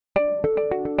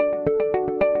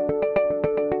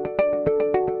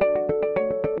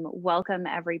welcome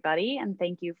everybody, and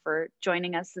thank you for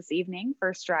joining us this evening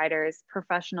for Strider's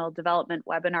Professional Development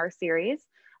Webinar Series.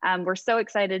 We're so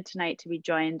excited tonight to be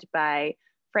joined by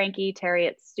Frankie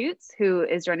Terriot-Stutz, who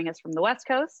is joining us from the West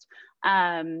Coast.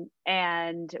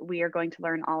 And we are going to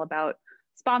learn all about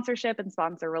sponsorship and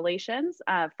sponsor relations.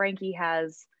 Frankie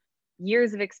has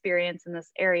years of experience in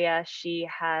this area. She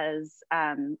has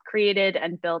created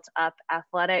and built up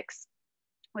Athletux,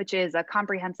 which is a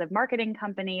comprehensive marketing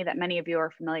company that many of you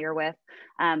are familiar with.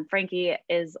 Frankie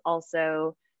is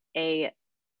also a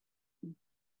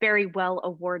very well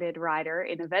awarded rider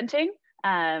in eventing.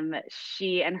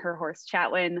 She and her horse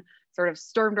Chatwin sort of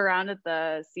stormed around at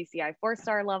the CCI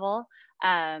 4-star level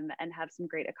and have some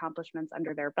great accomplishments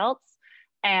under their belts.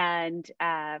 And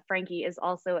Frankie is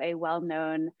also a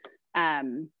well-known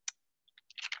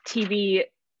TV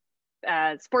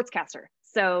sportscaster.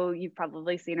 So you've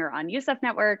probably seen her on USF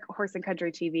Network, Horse and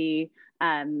Country TV,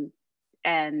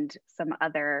 and some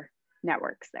other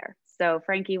networks there. So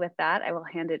Frankie, with that, I will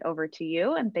hand it over to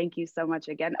you. And thank you so much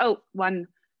again. Oh, one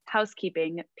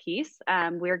housekeeping piece.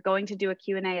 We're going to do a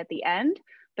Q&A at the end,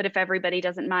 but if everybody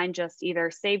doesn't mind, just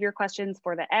either save your questions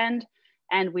for the end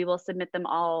and we will submit them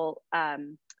all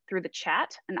through the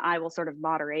chat, and I will sort of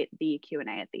moderate the Q&A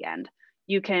at the end.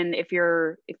 You can, if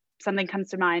something comes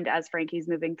to mind as Frankie's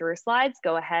moving through her slides,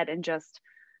 go ahead and just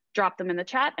drop them in the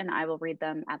chat and I will read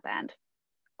them at the end.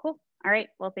 Cool. All right.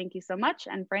 Well, thank you so much.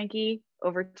 And Frankie,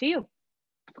 over to you.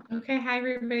 Okay. Hi,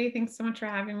 everybody. Thanks so much for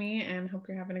having me and hope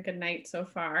you're having a good night so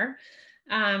far.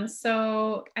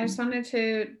 So I just wanted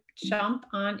to jump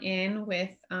on in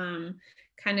with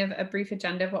kind of a brief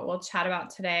agenda of what we'll chat about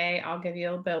today. I'll give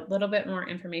you a little bit more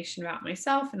information about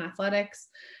myself and athletics.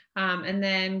 And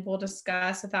then we'll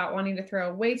discuss, without wanting to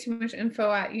throw way too much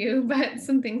info at you, but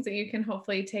some things that you can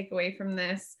hopefully take away from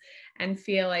this and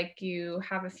feel like you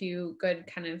have a few good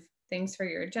kind of things for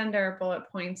your agenda or bullet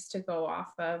points to go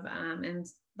off of and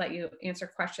let you answer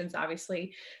questions,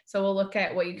 obviously. So we'll look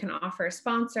at what you can offer a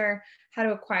sponsor, how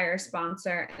to acquire a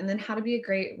sponsor, and then how to be a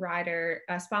great rider,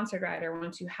 a sponsored rider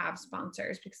once you have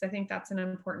sponsors, because I think that's an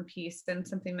important piece and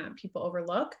something that people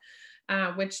overlook.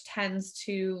 Which tends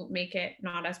to make it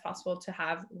not as possible to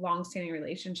have long-standing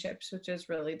relationships, which is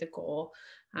really the goal,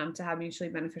 to have mutually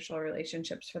beneficial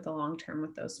relationships for the long term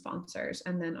with those sponsors.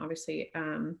 And then obviously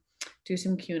do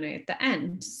some Q&A at the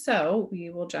end. So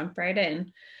we will jump right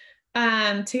in.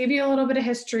 To give you a little bit of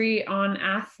history on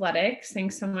Athletux,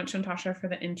 thanks so much, Natasha, for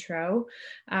the intro.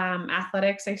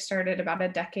 Athletux, I started about a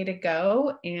decade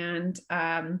ago, and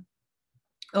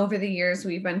over the years,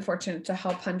 we've been fortunate to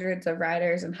help hundreds of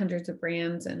riders and hundreds of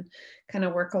brands and kind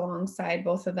of work alongside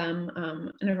both of them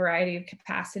in a variety of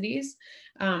capacities,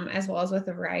 as well as with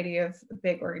a variety of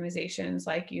big organizations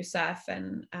like USF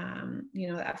and,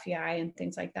 the FEI and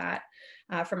things like that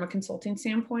from a consulting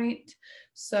standpoint.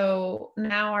 So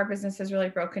now our business has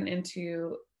really broken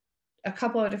into a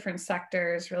couple of different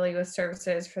sectors, really with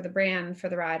services for the brand, for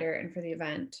the rider, and for the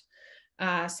event.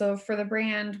 So for the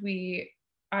brand, we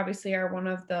obviously are one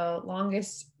of the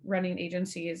longest running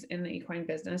agencies in the equine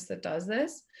business that does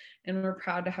this. And we're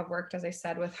proud to have worked, as I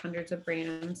said, with hundreds of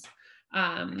brands.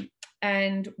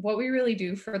 And what we really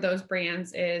do for those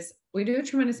brands is we do a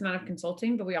tremendous amount of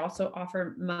consulting, but we also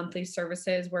offer monthly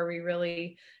services where we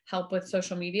really help with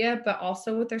social media, but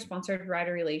also with their sponsored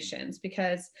rider relations,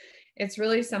 because it's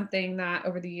really something that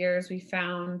over the years we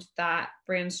found that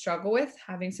brands struggle with,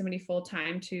 having somebody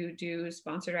full-time to do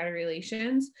sponsored rider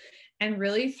relations. And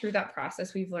really through that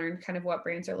process, we've learned kind of what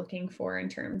brands are looking for in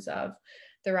terms of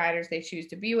the riders they choose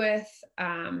to be with,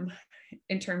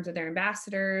 in terms of their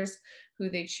ambassadors, who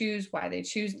they choose, why they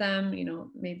choose them,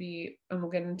 maybe, and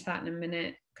we'll get into that in a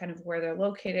minute, kind of where they're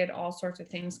located, all sorts of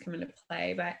things come into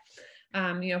play. But,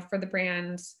 for the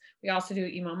brands, we also do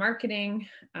email marketing.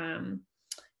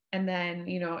 And then,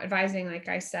 advising, like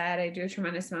I said, I do a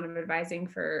tremendous amount of advising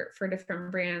for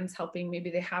different brands, helping maybe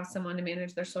they have someone to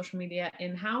manage their social media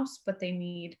in-house, but they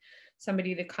need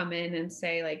somebody to come in and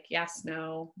say like, yes,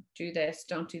 no, do this,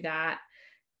 don't do that.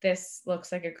 This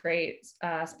looks like a great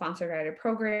sponsored rider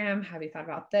program. Have you thought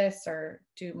about this? Or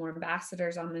do more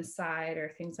ambassadors on this side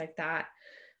or things like that,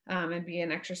 and be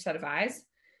an extra set of eyes.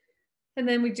 And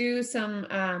then we do some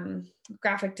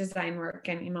graphic design work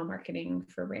and email marketing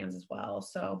for brands as well.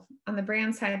 So on the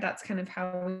brand side, that's kind of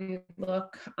how we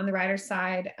look. On the rider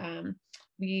side,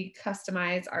 we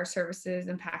customize our services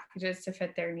and packages to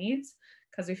fit their needs,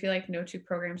 because we feel like no two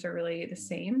programs are really the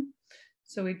same.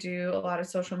 So we do a lot of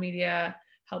social media,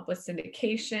 help with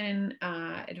syndication,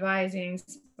 advising,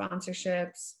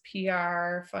 sponsorships,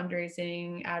 PR,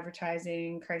 fundraising,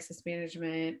 advertising, crisis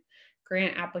management,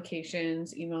 grant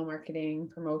applications, email marketing,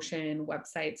 promotion,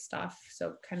 website stuff.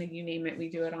 So kind of you name it, we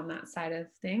do it on that side of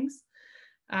things.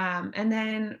 And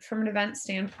then from an event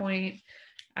standpoint,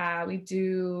 we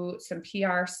do some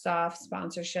PR stuff,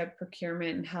 sponsorship,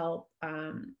 procurement and help,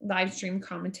 live stream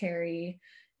commentary,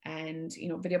 and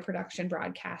video production,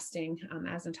 broadcasting.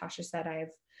 As Natasha said,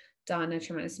 I've done a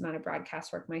tremendous amount of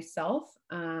broadcast work myself,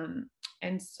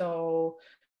 and so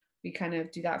we kind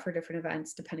of do that for different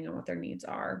events depending on what their needs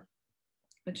are,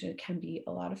 which it can be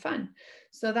a lot of fun.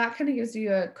 So that kind of gives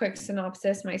you a quick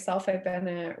synopsis. Myself, I've been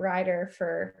a rider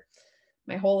for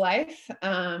my whole life.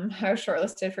 I was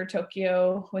shortlisted for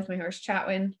Tokyo with my horse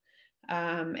Chatwin,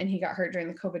 and he got hurt during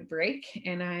the COVID break.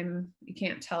 And you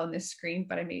can't tell in this screen,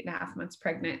 but I'm 8.5 months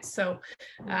pregnant. So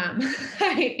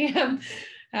I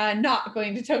am not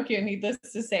going to Tokyo, needless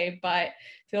to say, but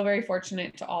feel very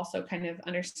fortunate to also kind of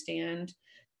understand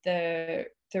the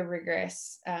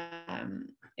rigorous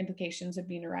implications of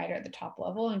being a rider at the top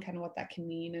level and kind of what that can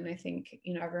mean. And I think,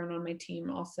 everyone on my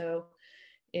team also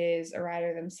is a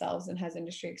rider themselves and has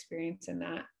industry experience in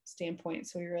that standpoint.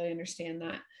 So we really understand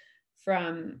that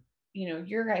from,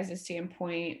 your guys'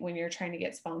 standpoint, when you're trying to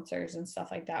get sponsors and stuff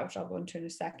like that, which I'll go into in a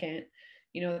second,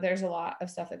 there's a lot of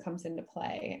stuff that comes into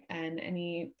play, and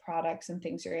any products and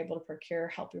things you're able to procure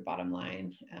help your bottom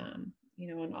line,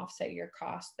 and offset your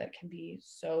costs that can be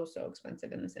so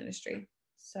expensive in this industry.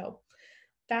 So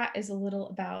that is a little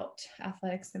about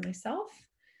Athletux and myself.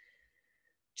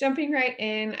 Jumping right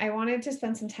in, I wanted to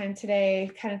spend some time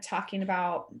today kind of talking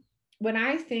about when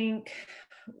I think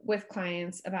with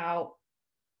clients about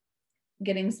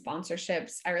getting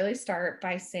sponsorships, I really start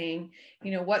by saying,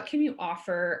 what can you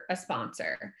offer a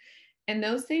sponsor? And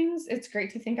those things, it's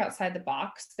great to think outside the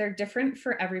box. They're different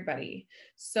for everybody.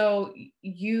 So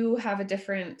you have a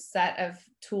different set of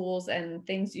tools and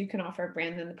things you can offer a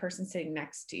brand than the person sitting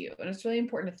next to you. And it's really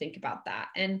important to think about that.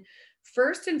 And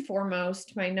first and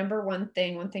foremost, my number one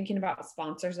thing when thinking about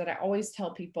sponsors that I always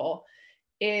tell people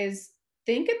is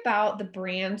think about the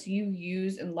brands you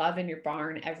use and love in your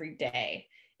barn every day.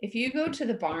 If you go to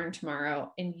the barn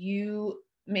tomorrow and you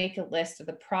make a list of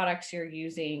the products you're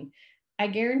using, I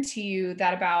guarantee you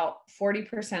that about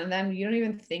 40% of them, you don't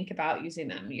even think about using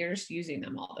them. You're just using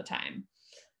them all the time.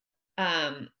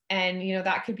 And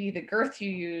that could be the girth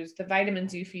you use, the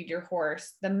vitamins you feed your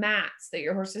horse, the mats that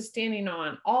your horse is standing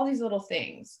on, all these little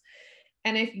things.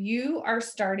 And if you are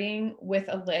starting with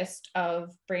a list of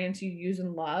brands you use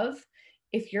and love,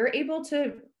 if you're able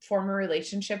to form a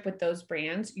relationship with those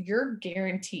brands, you're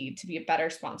guaranteed to be a better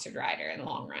sponsored rider in the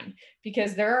long run,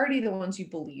 because they're already the ones you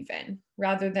believe in,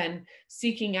 rather than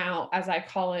seeking out, as I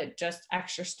call it, just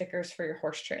extra stickers for your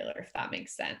horse trailer, if that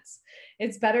makes sense.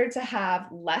 It's better to have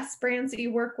less brands that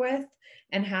you work with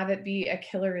and have it be a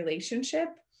killer relationship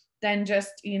than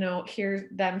just, here's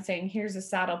them saying, here's a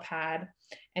saddle pad,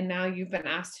 and now you've been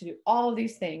asked to do all of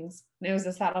these things, and it was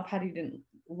a saddle pad you didn't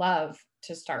love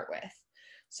to start with.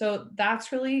 So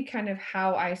that's really kind of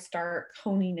how I start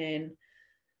honing in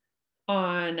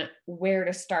on where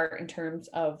to start in terms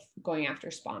of going after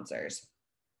sponsors.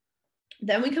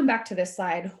 Then we come back to this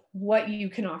slide, what you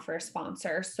can offer a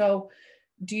sponsor. So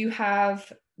these are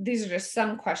just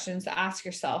some questions to ask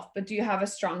yourself, but do you have a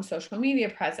strong social media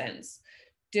presence?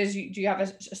 Do you have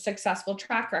a successful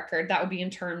track record? That would be in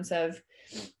terms of,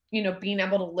 being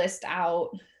able to list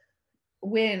out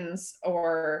wins,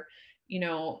 or,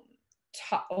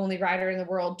 top only rider in the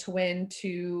world to win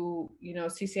to,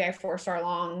 CCI 4-star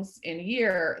longs in a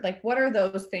year. Like, what are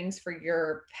those things for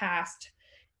your past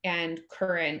and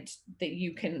current that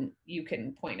you can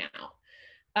point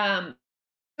out?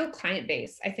 Client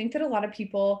base. I think that a lot of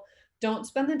people don't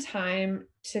spend the time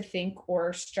to think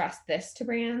or stress this to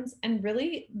brands. And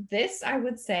really, this, I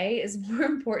would say, is more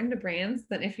important to brands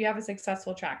than if you have a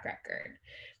successful track record.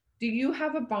 Do you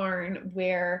have a barn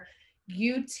where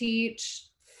you teach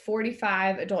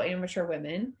 45 adult amateur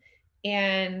women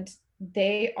and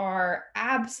they are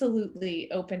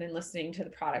absolutely open and listening to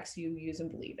the products you use and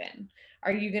believe in?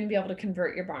 Are you going to be able to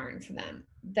convert your barn for them?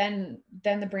 Then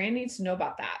the brand needs to know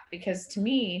about that, because to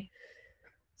me,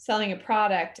 selling a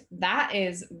product, that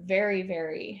is very,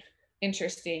 very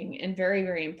interesting and very,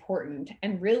 very important,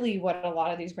 and really what a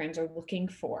lot of these brands are looking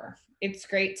for. It's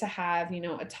great to have,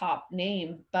 a top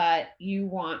name, but you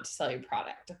want to sell your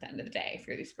product at the end of the day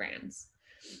for these brands.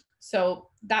 So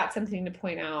that's something to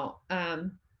point out.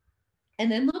 And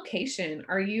then location.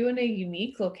 Are you in a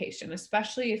unique location,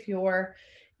 especially if you're,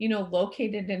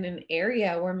 located in an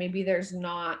area where maybe it's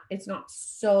not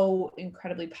so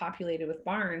incredibly populated with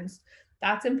barns?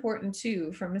 That's important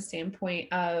too, from a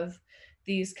standpoint of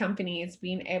these companies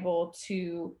being able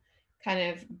to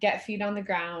kind of get feet on the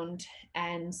ground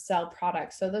and sell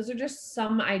products. So those are just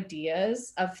some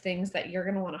ideas of things that you're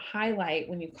going to want to highlight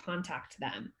when you contact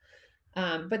them.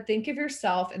 But think of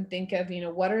yourself and think of,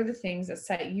 what are the things that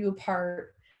set you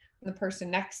apart from the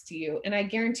person next to you? And I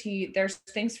guarantee there's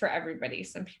things for everybody.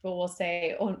 Some people will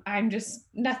say, oh,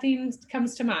 nothing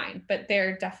comes to mind, but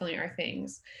there definitely are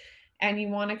things. And you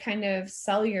want to kind of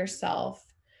sell yourself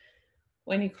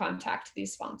when you contact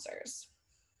these sponsors.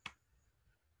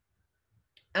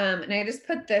 And I just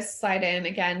put this slide in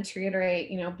again to reiterate,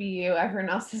 be you, everyone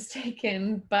else is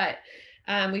taken, but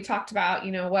we talked about,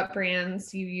 what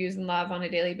brands you use and love on a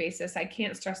daily basis. I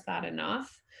can't stress that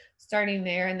enough, starting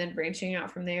there and then branching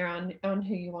out from there on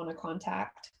who you want to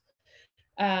contact.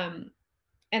 And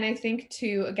I think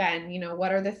too, again,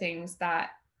 what are the things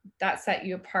that set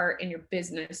you apart and your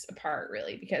business apart,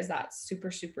 really, because that's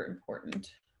super, super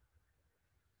important.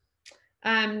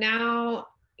 Now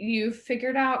you've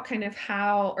figured out kind of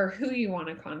how or who you want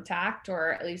to contact,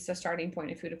 or at least a starting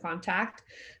point of who to contact.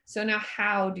 So now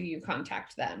how do you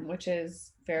contact them, which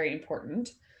is very important.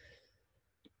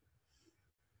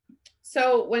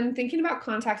 So when thinking about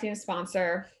contacting a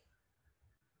sponsor,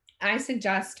 I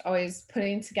suggest always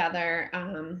putting together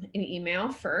an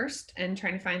email first and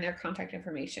trying to find their contact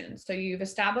information. So you've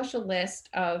established a list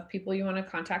of people you want to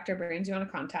contact or brands you want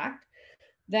to contact.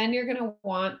 Then you're going to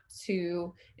want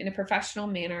to, in a professional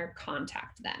manner,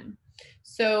 contact them.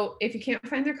 So if you can't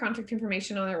find their contact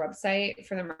information on their website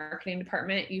for the marketing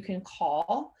department, you can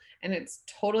call, and it's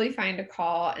totally fine to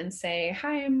call and say,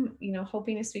 hi, I'm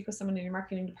hoping to speak with someone in your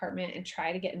marketing department, and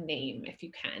try to get a name if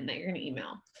you can that you're going to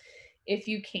email. If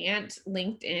you can't,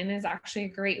 LinkedIn is actually a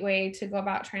great way to go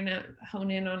about trying to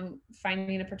hone in on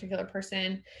finding a particular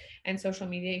person. And social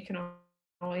media, you can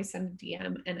always send a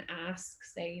DM and ask,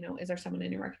 say, is there someone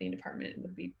in your marketing department it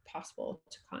would be possible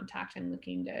to contact? I'm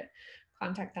looking to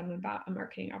contact them about a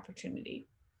marketing opportunity.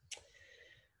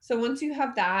 So once you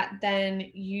have that,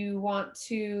 then you want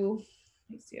to,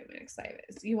 let me see what my next slide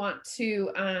is. You want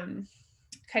to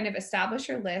kind of establish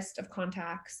your list of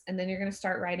contacts, and then you're going to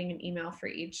start writing an email for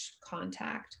each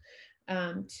contact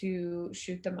to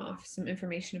shoot them off some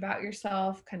information about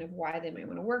yourself, kind of why they might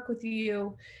want to work with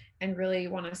you, and really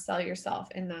want to sell yourself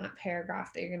in that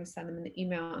paragraph that you're going to send them in the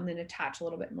email, and then attach a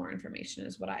little bit more information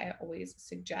is what I always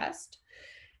suggest.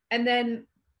 And then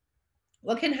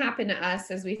what can happen to us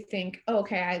is we think, oh,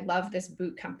 okay, I love this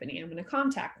boot company, I'm going to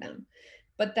contact them.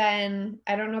 But then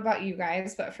I don't know about you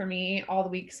guys, but for me, all the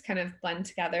weeks kind of blend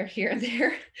together here and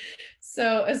there.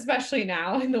 So especially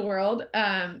now in the world.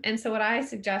 And so what I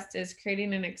suggest is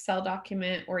creating an Excel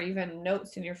document or even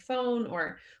notes in your phone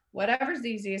or whatever's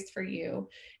easiest for you,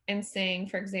 and saying,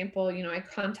 for example, I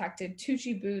contacted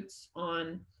Tucci Boots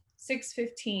on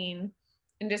 6/15,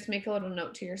 and just make a little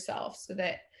note to yourself so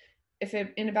that if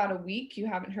in about a week you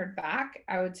haven't heard back,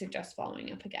 I would suggest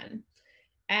following up again.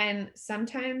 And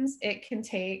sometimes it can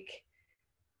take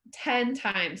 10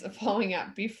 times of following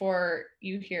up before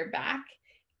you hear back.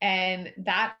 And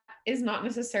that is not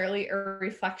necessarily a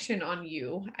reflection on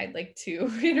you. I'd like to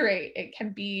reiterate, it can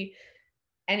be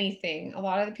anything. A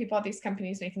lot of the people at these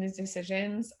companies making these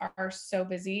decisions are so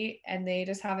busy, and they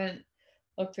just haven't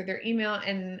looked through their email.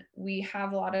 And we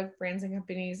have a lot of brands and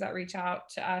companies that reach out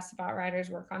to us about riders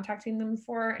we're contacting them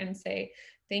for and say,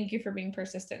 thank you for being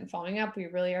persistent and following up. We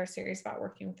really are serious about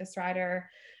working with this rider.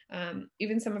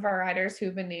 Even some of our riders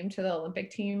who've been named to the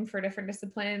Olympic team for different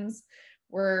disciplines,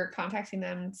 we're contacting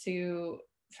them to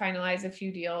finalize a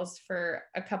few deals for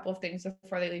a couple of things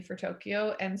before they leave for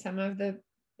Tokyo. And some of the,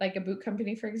 like a boot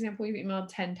company, for example, we've emailed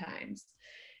 10 times.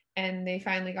 And they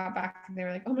finally got back and they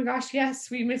were like, oh my gosh, yes,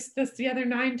 we missed this the other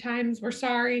 9 times. We're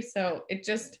sorry. So it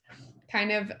just kind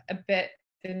of a bit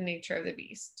the nature of the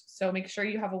beast. So make sure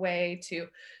you have a way to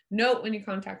note when you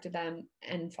contacted them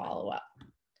and follow up.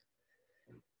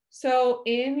 So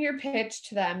in your pitch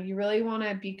to them, you really want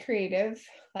to be creative.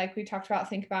 Like we talked about,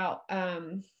 think about,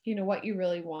 what you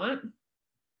really want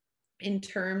in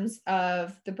terms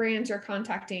of the brands you're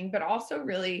contacting, but also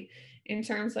really in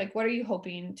terms like, what are you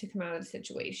hoping to come out of the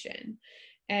situation?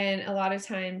 And a lot of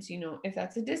times, if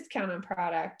that's a discount on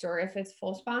product or if it's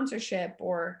full sponsorship,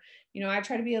 or, I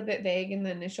try to be a bit vague in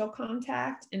the initial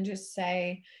contact and just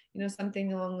say,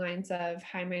 something along the lines of,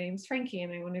 hi, my name's Frankie,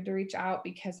 and I wanted to reach out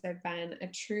because I've been a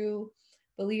true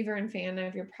believer and fan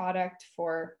of your product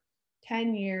for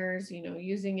 10 years,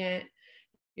 using it.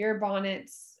 Your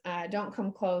bonnets don't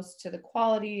come close to the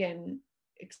quality and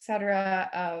etc.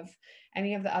 of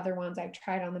any of the other ones I've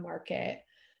tried on the market.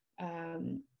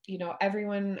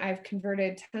 Everyone, I've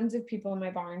converted tons of people in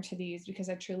my barn to these because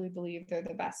I truly believe they're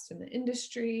the best in the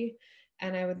industry.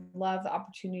 And I would love the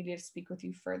opportunity to speak with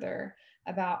you further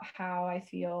about how I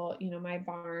feel, my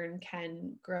barn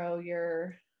can grow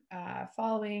your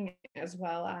following, as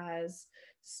well as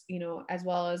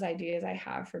ideas I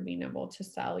have for being able to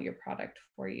sell your product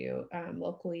for you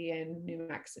locally in New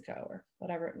Mexico or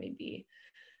whatever it may be.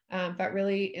 But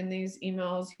really, in these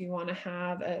emails, you want to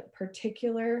have a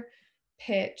particular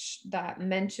pitch that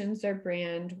mentions their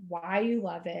brand, why you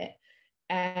love it,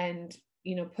 and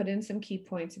put in some key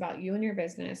points about you and your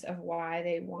business of why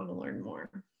they want to learn more.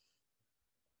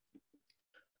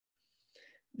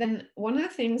 Then one of the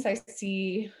things I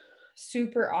see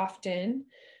super often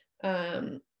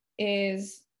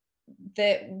is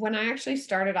that when I actually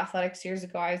started Athletux years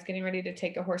ago, I was getting ready to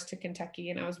take a horse to Kentucky,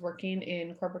 and I was working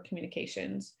in corporate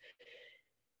communications.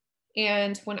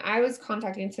 And when I was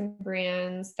contacting some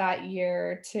brands that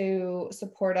year to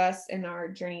support us in our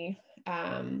journey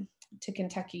to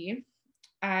Kentucky,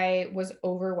 I was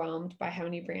overwhelmed by how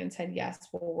many brands said, yes,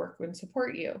 we'll work and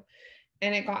support you.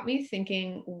 And it got me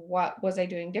thinking, what was I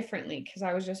doing differently? Because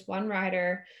I was just one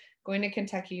rider going to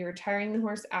Kentucky, retiring the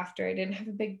horse after. I didn't have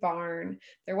a big barn.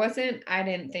 There wasn't, I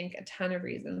didn't think, a ton of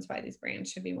reasons why these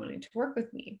brands should be wanting to work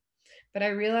with me. But I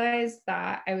realized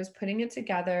that I was putting it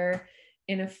together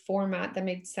in a format that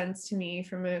made sense to me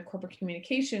from a corporate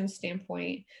communications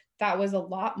standpoint. That was a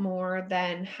lot more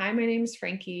than, hi, my name's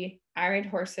Frankie. I ride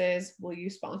horses. Will you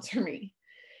sponsor me?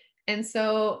 And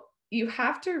so you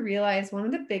have to realize one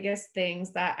of the biggest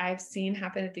things that I've seen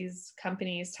happen at these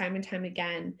companies time and time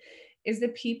again is the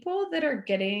people that are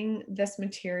getting this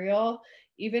material,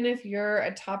 even if you're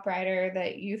a top rider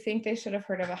that you think they should have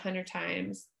heard of 100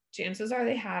 times, chances are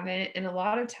they haven't. And a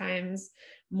lot of times,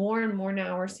 more and more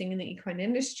now we're seeing in the equine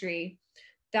industry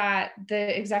that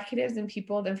the executives and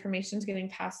people, the information is getting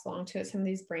passed along to some of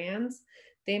these brands.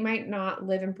 They might not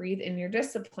live and breathe in your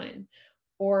discipline,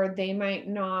 or they might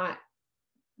not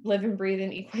live and breathe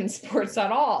in equine sports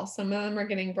at all. Some of them are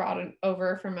getting brought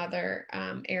over from other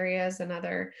areas and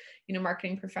other,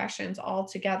 marketing professions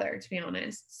altogether, to be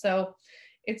honest. So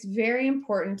it's very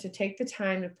important to take the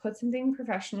time to put something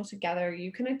professional together.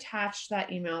 You can attach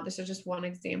that email. This is just one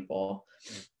example.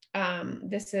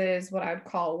 This is what I would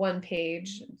call one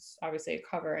page. It's obviously a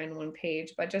cover and one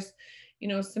page, but just,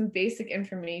 some basic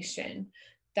information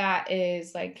that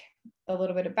is like a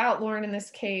little bit about Lauren in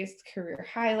this case, career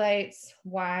highlights,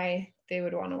 why they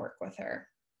would want to work with her.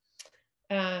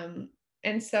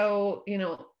 And so,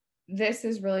 this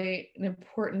is really an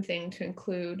important thing to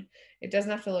include. It doesn't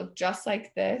have to look just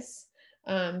like this.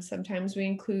 Sometimes I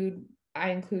include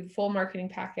full marketing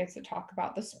packets that talk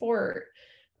about the sport,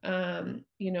 why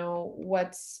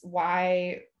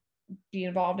be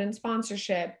involved in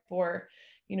sponsorship, or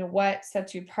what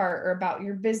sets you apart, or about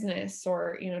your business,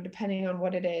 or depending on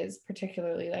what it is,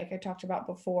 particularly like I talked about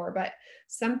before, but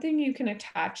something you can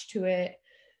attach to it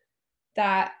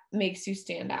that makes you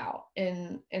stand out.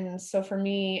 And so for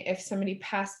me, if somebody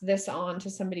passed this on to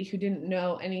somebody who didn't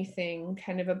know anything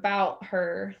kind of about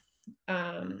her,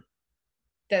 then,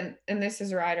 and this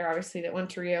is a rider obviously that went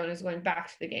to Rio and is going back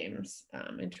to the games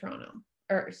in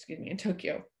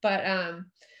Tokyo. But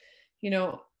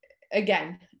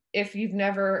again, if you've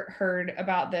never heard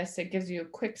about this, it gives you a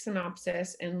quick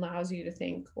synopsis and allows you to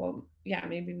think, well, yeah,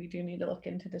 maybe we do need to look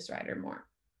into this rider more.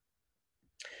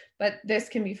 But this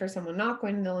can be for someone not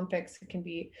going to the Olympics. It can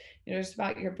be, just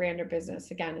about your brand or business.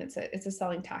 Again, it's a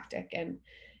selling tactic, and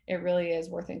it really is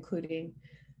worth including.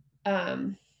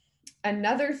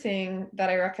 Another thing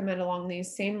that I recommend along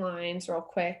these same lines real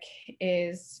quick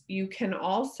is you can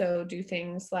also do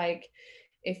things like,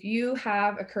 if you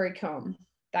have a curry comb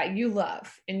that you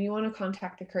love and you want to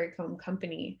contact the curry comb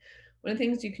company, one of the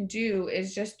things you can do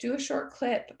is just do a short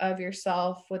clip of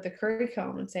yourself with the curry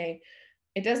comb and say,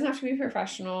 it doesn't have to be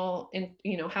professional and,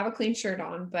 have a clean shirt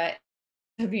on, but,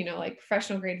 like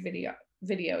professional grade video,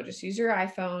 just use your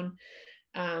iPhone.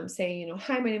 Say,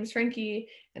 hi, my name is Frankie,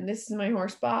 and this is my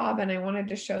horse Bob, and I wanted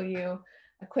to show you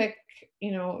a quick,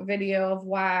 video of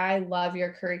why I love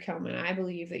your curry comb, and I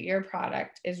believe that your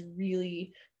product is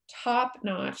really top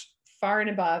notch, far and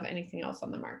above anything else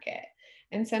on the market.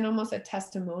 And send almost a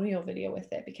testimonial video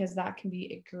with it, because that can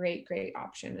be a great, great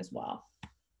option as well.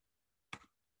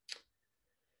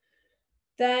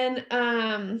 Then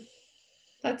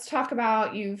let's talk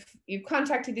about you've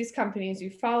contacted these companies,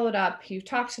 you've followed up, you've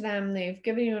talked to them, they've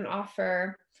given you an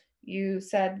offer, you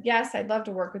said, yes, I'd love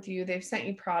to work with you, they've sent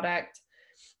you product.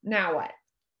 Now what?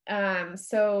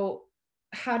 So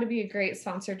how to be a great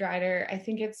sponsored rider. I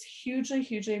think it's hugely,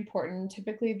 hugely important.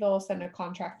 Typically they'll send a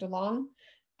contract along,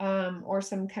 or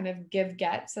some kind of give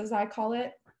gets, as I call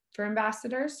it, for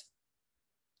ambassadors.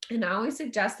 And I always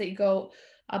suggest that you go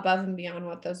above and beyond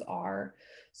what those are.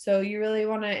 So you really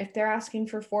want to, if they're asking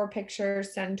for 4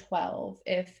 pictures, send 12.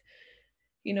 If,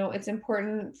 you know, it's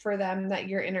important for them that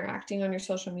you're interacting on your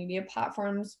social media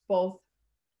platforms, both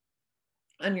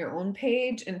on your own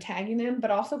page and tagging them,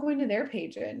 but also going to their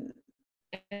page and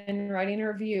writing a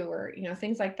review, or, you know,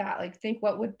 things like that. Like, think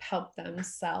what would help them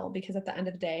sell, because at the end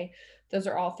of the day, those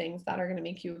are all things that are going to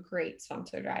make you a great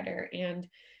sponsored rider. And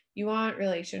you want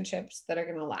relationships that are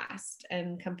going to last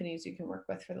and companies you can work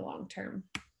with for the long term.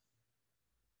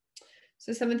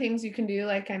 So some of the things you can do,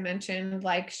 like I mentioned,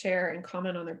 like, share, and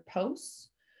comment on their posts.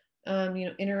 You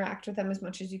know, interact with them as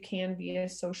much as you can via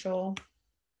social.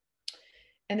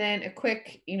 And then a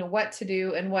quick, you know, what to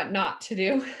do and what not to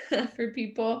do for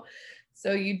people.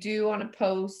 So you do want to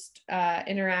post,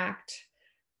 interact,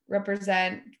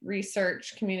 represent,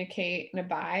 research, communicate, and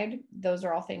abide. Those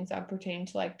are all things that pertain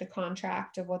to like the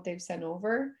contract of what they've sent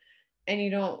over. And you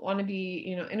don't want to be,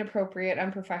 you know, inappropriate,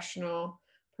 unprofessional,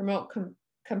 promote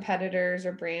competitors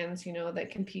or brands, you know,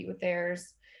 that compete with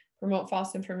theirs, promote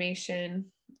false information,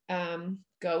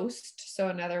 ghost. So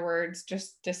in other words,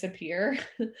 just disappear.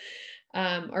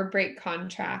 Or break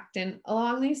contract. And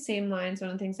along these same lines, one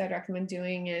of the things I'd recommend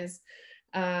doing is,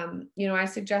 you know, I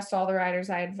suggest all the riders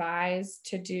I advise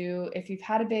to do, if you've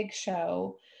had a big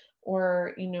show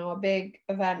or, you know, a big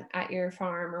event at your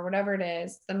farm or whatever it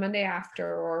is, the Monday after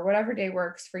or whatever day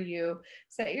works for you,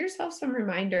 set yourself some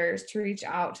reminders to reach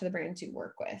out to the brands you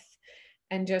work with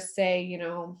and just say, you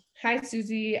know, hi,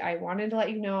 Susie, I wanted to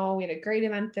let you know we had a great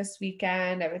event this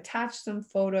weekend. I've attached some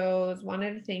photos,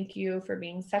 wanted to thank you for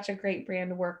being such a great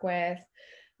brand to work with.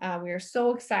 We are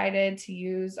so excited to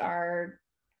use our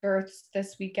girths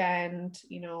this weekend.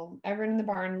 You know, everyone in the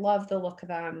barn loved the look of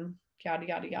them, yada,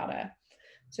 yada, yada.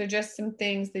 So just some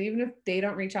things that even if they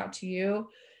don't reach out to you,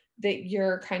 that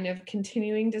you're kind of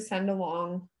continuing to send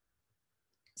along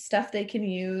stuff they can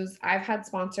use. I've had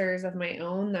sponsors of my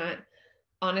own that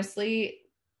honestly,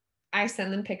 I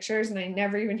send them pictures and I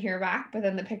never even hear back, but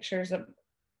then the pictures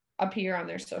appear on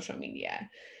their social media.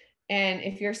 And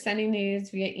if you're sending these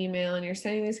via email and you're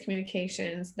sending these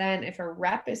communications, then if a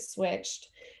rep is switched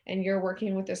and you're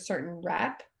working with a certain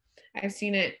rep, I've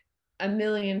seen it a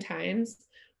million times,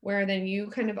 where then you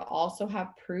kind of also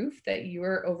have proof that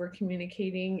you're over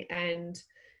communicating and,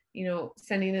 you know,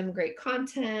 sending them great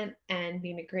content and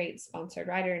being a great sponsored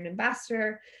rider and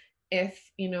ambassador,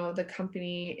 if, you know, the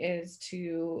company is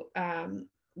to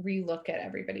relook at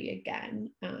everybody again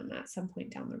at some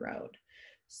point down the road.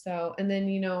 So, and then,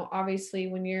 you know, obviously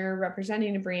when you're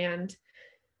representing a brand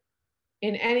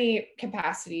in any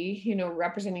capacity, you know,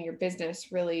 representing your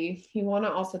business, really, you want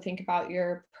to also think about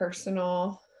your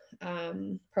personal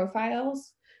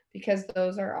profiles, because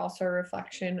those are also a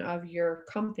reflection of your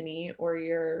company or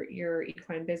your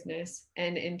equine business,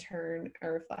 and in turn a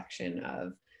reflection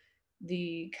of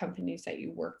the companies that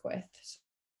you work with. So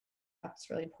that's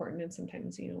really important. And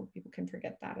sometimes, you know, people can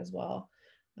forget that as well.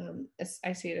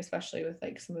 I see it especially with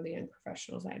like some of the young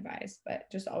professionals I advise, but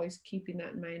just always keeping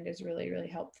that in mind is really, really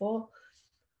helpful.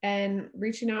 And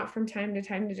reaching out from time to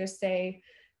time to just say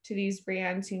to these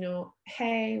brands, you know,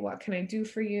 hey, what can I do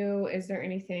for you? Is there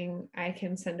anything I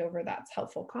can send over that's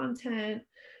helpful content?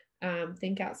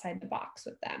 Think outside the box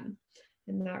with them.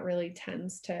 And that really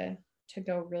tends to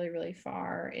go really, really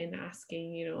far in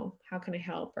asking, you know, how can I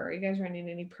help? Or are you guys running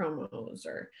any promos?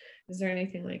 Or is there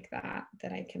anything like that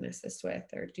that I can assist with?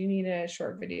 Or do you need a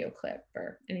short video clip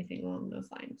or anything along those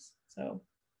lines? So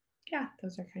yeah,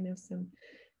 those are kind of some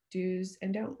do's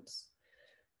and don'ts.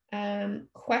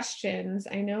 Questions.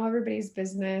 I know everybody's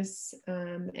business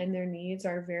and their needs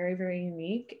are very, very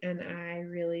unique. And I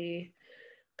really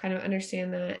kind of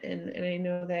understand that. And I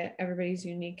know that everybody's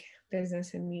unique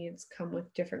business and needs come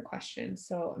with different questions.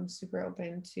 So I'm super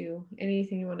open to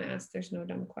anything you want to ask. There's no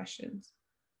dumb questions.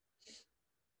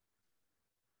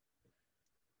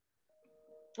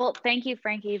 Well, thank you,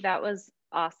 Frankie. That was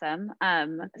awesome.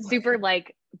 Super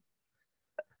like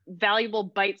valuable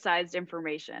bite-sized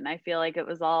information. I feel like it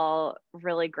was all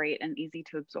really great and easy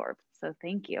to absorb. So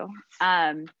thank you.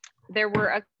 There were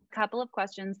a couple of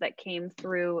questions that came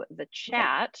through the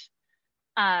chat.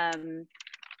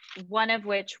 One of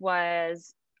which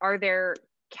was, are there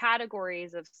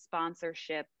categories of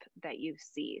sponsorship that you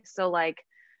see? So like,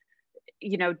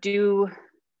 you know, do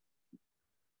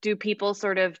people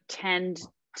sort of tend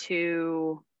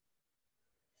to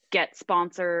get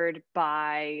sponsored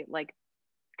by like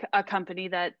a company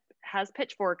that has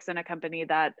pitchforks and a company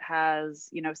that has,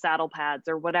 you know, saddle pads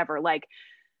or whatever, like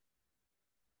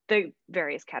the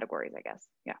various categories, I guess.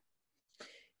 Yeah.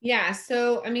 Yeah.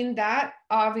 So, I mean, that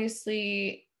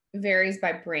obviously varies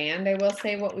by brand. I will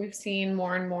say what we've seen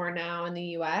more and more now in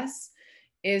the US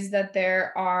is that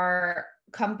there are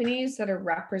companies that are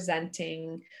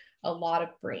representing a lot of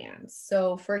brands.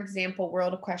 So for example,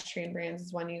 World Equestrian Brands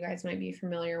is one you guys might be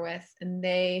familiar with, and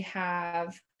they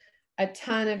have a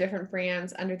ton of different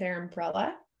brands under their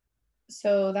umbrella.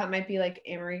 So that might be like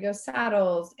Amerigo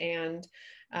saddles and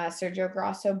Sergio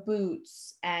Grosso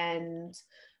boots and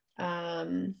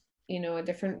a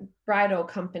different bridal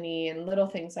company and little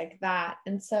things like that.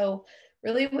 And so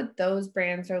really what those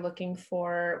brands are looking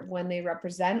for when they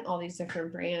represent all these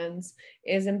different brands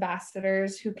is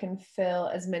ambassadors who can fill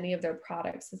as many of their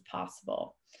products as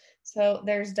possible. So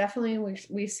there's definitely,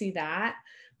 we see that.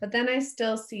 But then I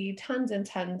still see tons and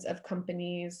tons of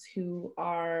companies who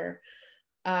are,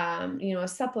 a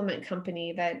supplement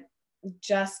company that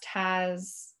just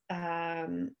has,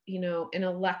 an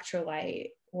electrolyte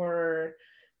or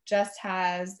just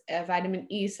has a vitamin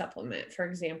E supplement, for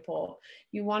example.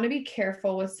 You want to be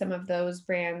careful with some of those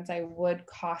brands. I would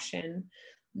caution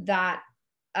that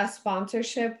a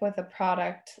sponsorship with a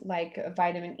product like a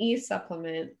vitamin E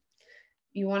supplement,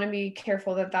 you want to be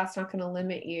careful that that's not going to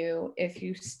limit you if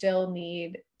you still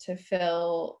need to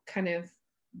fill kind of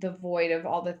the void of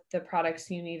all the products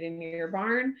you need in your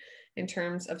barn in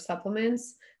terms of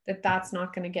supplements, that's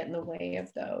not going to get in the way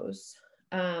of those,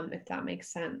 if that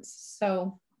makes sense.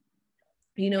 So,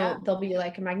 there'll be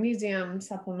like a magnesium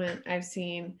supplement I've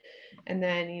seen, and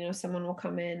then, someone will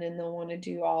come in and they'll want to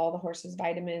do all the horse's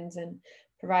vitamins and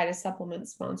provide a supplement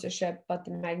sponsorship, but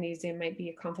the magnesium might be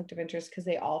a conflict of interest because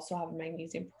they also have a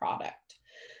magnesium product.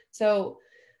 So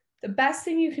the best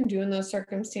thing you can do in those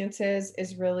circumstances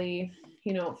is really,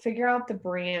 figure out the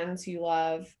brands you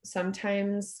love.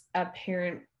 Sometimes a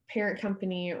parent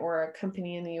company or a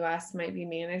company in the US might be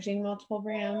managing multiple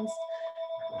brands.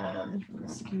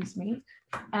 Excuse me.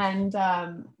 And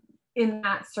in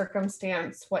that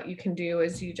circumstance, what you can do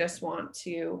is you just want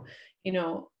to,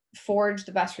 forge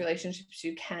the best relationships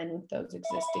you can with those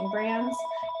existing brands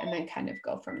and then kind of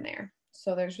go from there.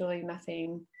 So there's really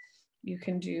nothing you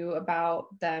can do about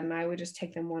them. I would just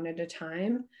take them one at a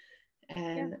time.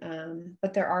 And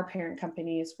but there are parent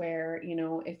companies where,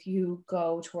 if you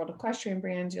go to World Equestrian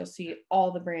Brands, you'll see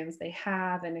all the brands they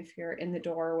have. And if you're in the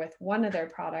door with one of their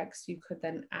products, you could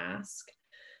then ask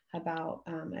about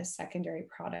a secondary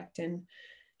product. And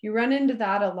you run into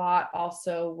that a lot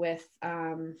also with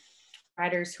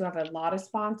riders who have a lot of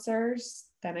sponsors.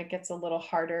 Then it gets a little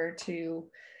harder to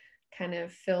kind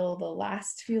of fill the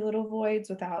last few little voids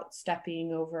without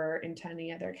stepping over into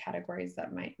any other categories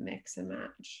that might mix and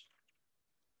match.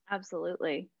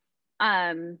 Absolutely.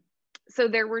 So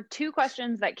there were two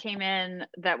questions that came in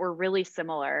that were really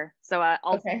similar. So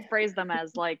I'll phrase them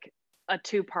as like a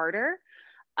two-parter.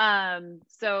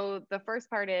 So the first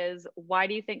part is, why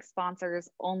do you think sponsors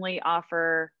only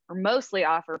offer or mostly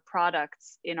offer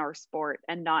products in our sport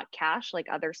and not cash like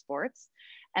other sports?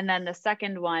 And then the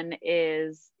second one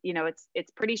is,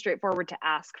 it's pretty straightforward to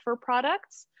ask for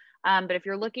products. But if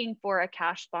you're looking for a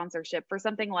cash sponsorship for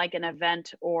something like an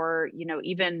event or,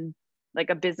 even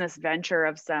like a business venture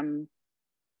of some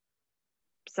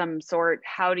sort,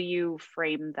 how do you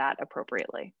frame that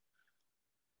appropriately?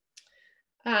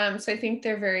 So I think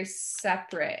they're very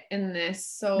separate in this.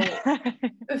 So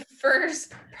the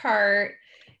first part,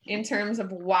 in terms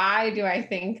of why do I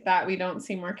think that we don't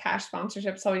see more cash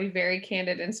sponsorships, I'll be very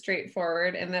candid and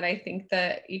straightforward, and that I think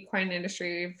the equine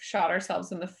industry, we've shot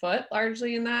ourselves in the foot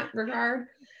largely in that regard.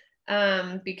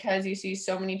 Because you see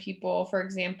so many people, for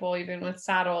example, even with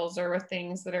saddles or with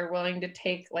things that are willing to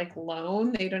take like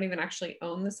loan, they don't even actually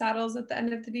own the saddles at the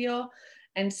end of the deal.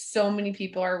 And so many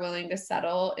people are willing to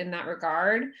settle in that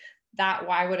regard, that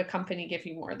why would a company give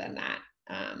you more than that?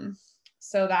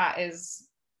 So that is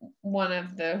one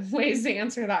of the ways to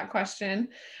answer that question.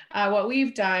 What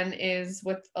we've done is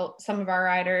with some of our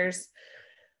riders,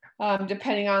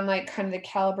 depending on like kind of the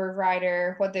caliber of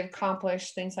rider, what they've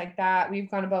accomplished, things like that,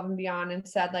 we've gone above and beyond and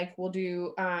said like, we'll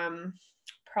do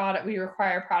we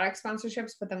require product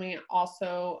sponsorships, but then we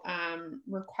also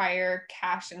require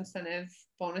cash incentive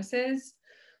bonuses.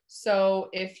 So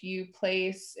if you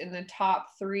place in the top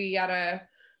 3 out of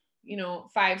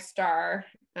 5-star,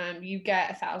 you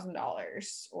get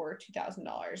 $1,000 or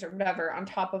 $2,000 or whatever on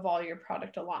top of all your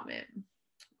product allotment.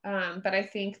 But I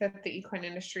think that the equine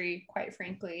industry, quite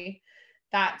frankly,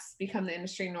 that's become the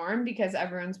industry norm because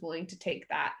everyone's willing to take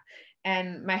that.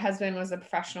 And my husband was a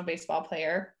professional baseball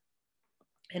player,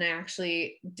 and I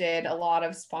actually did a lot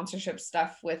of sponsorship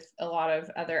stuff with a lot of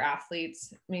other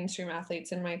athletes, mainstream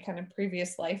athletes in my kind of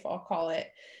previous life, I'll call it.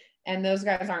 And those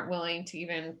guys aren't willing to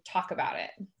even talk about it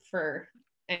for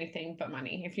anything but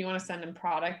money. If you want to send them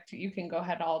product, you can go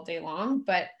ahead all day long,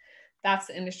 but that's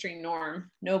the industry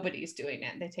norm. Nobody's doing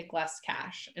it. They take less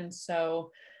cash. And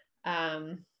so,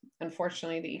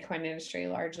 unfortunately, the equine industry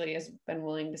largely has been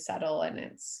willing to settle, and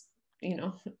it's,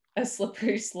 a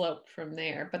slippery slope from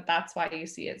there. But that's why you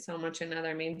see it so much in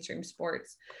other mainstream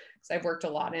sports. Because I've worked a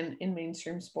lot in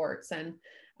mainstream sports, and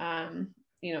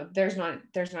there's not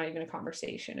even a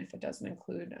conversation if it doesn't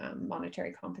include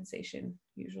monetary compensation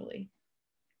usually.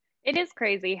 It is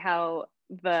crazy how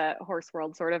the horse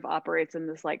world sort of operates in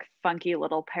this like funky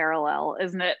little parallel,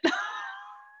 isn't it?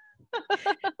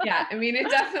 Yeah, I mean, it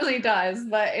definitely does,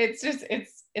 but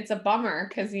it's a bummer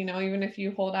because, even if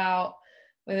you hold out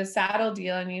with a saddle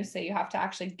deal and you say you have to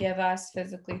actually give us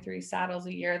physically 3 saddles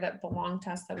a year that belong to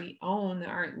us, that we own, that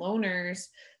aren't loaners,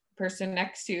 the person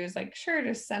next to you is like, sure,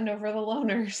 just send over the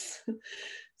loaners.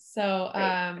 So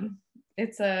Right.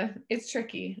 it's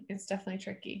tricky. It's definitely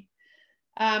tricky.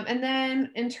 And then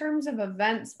in terms of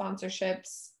event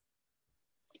sponsorships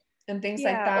and things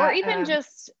like Yeah, or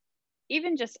that,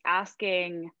 even just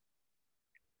asking,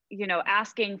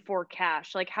 asking for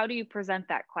cash. Like, how do you present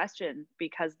that question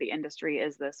because the industry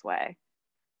is this way?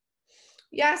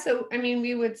 yeah, so I mean,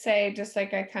 we would say, just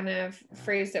like I kind of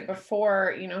phrased it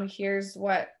before, here's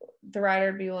what the rider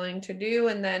would be willing to do,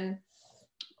 and then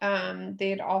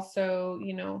they'd also,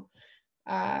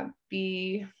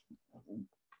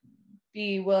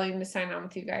 be willing to sign on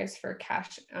with you guys for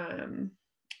cash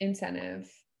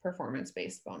incentive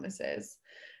performance-based bonuses.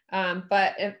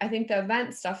 But I think the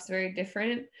event stuff is very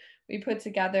different. We put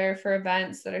together for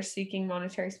events that are seeking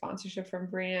monetary sponsorship from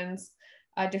brands,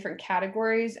 different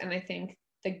categories. And I think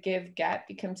the give get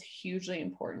becomes hugely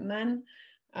important then.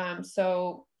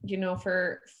 So,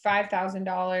 for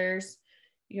 $5,000,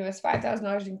 you give us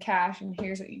 $5,000 in cash, and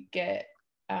here's what you get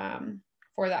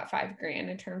for that $5,000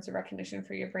 in terms of recognition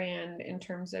for your brand, in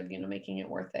terms of, making it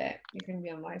worth it. You're going to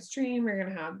be on live stream, you're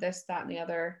going to have this, that, and the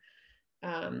other.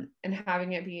 And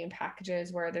having it be in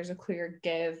packages where there's a clear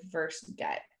give versus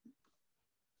get.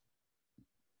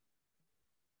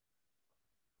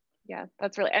 Yeah,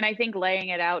 that's really, and I think laying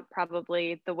it out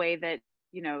probably the way that,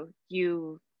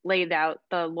 you laid out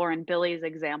the Lauren Billy's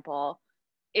example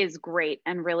is great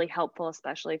and really helpful,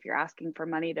 especially if you're asking for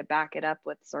money to back it up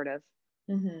with sort of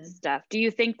stuff. Do you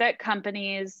think that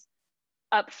companies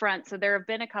up front, so there have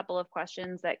been a couple of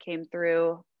questions that came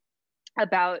through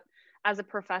about, as a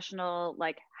professional,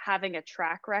 like having a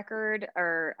track record,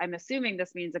 or I'm assuming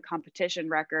this means a competition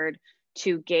record,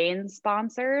 to gain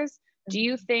sponsors. Do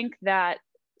you think that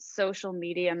social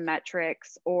media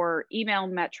metrics or email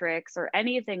metrics or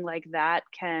anything like that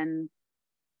can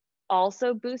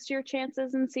also boost your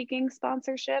chances in seeking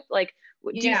sponsorship? Like,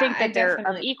 do you think I that they're of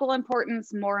definitely, equal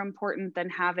importance, more important than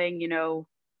having,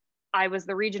 I was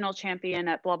the regional champion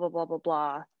at blah, blah, blah, blah,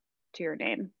 blah to your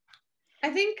name? I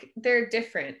think they're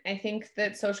different. I think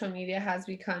that social media has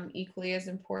become equally as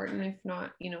important, if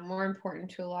not, more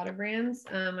important to a lot of brands.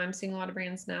 I'm seeing a lot of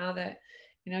brands now that,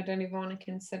 don't even want to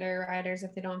consider riders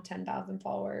if they don't have 10,000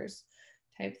 followers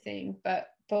type thing. But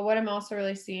what I'm also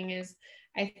really seeing is,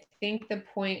 I think the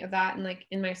point of that, and like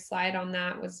in my slide on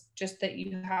that, was just that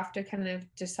you have to kind of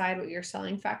decide what your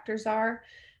selling factors are.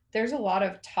 There's a lot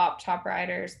of top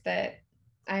riders that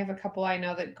I have a couple I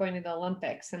know that going to the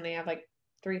Olympics, and they have like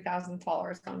 3,000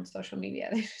 followers on social media.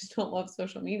 They just don't love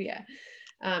social media.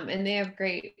 And they have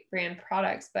great brand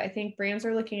products. But I think brands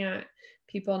are looking at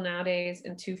people nowadays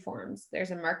in 2 forms.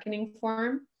 There's a marketing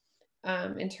form,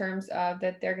 in terms of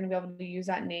that they're going to be able to use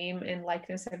that name and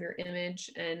likeness of your image,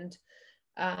 and,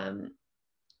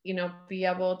 be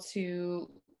able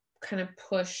to kind of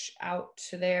push out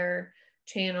to their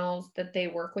channels that they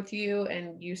work with you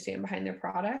and you stand behind their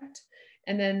product.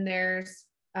 And then there's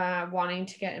wanting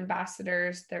to get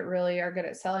ambassadors that really are good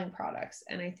at selling products.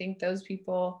 And I think those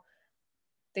people,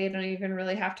 they don't even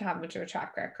really have to have much of a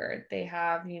track record. They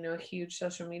have, a huge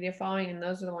social media following, and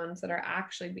those are the ones that are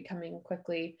actually becoming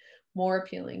quickly more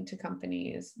appealing to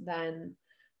companies than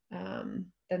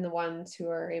the ones who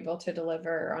are able to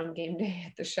deliver on game day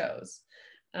at the shows.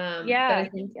 But I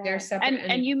think they're separate.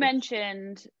 And you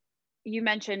mentioned,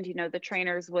 the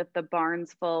trainers with the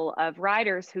barns full of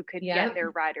riders who could get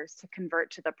their riders to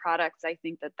convert to the products. I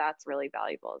think that that's really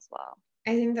valuable as well.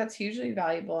 I think that's hugely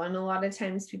valuable. And a lot of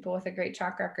times people with a great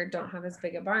track record don't have as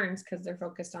big a barns because they're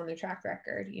focused on their track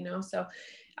record, So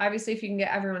obviously if you can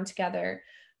get everyone together,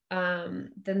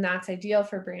 then that's ideal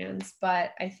for brands.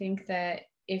 But I think that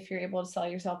if you're able to sell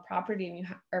yourself properly, and you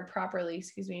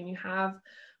have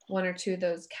 1 or 2 of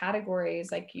those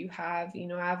categories, like you have,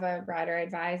 I have a rider I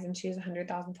advise, and she has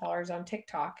 100,000 followers on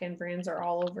TikTok, and brands are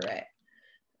all over it.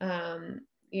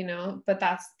 But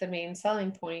that's the main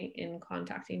selling point in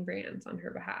contacting brands on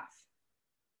her behalf.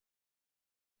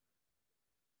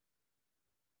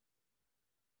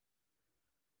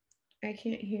 I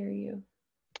can't hear you.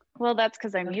 Well, that's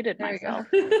because I muted There we myself.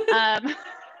 go. Um,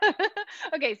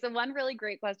 okay, so one really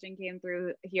great question came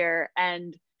through here,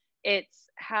 and it's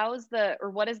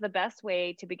what is the best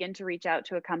way to begin to reach out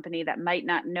to a company that might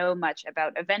not know much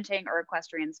about eventing or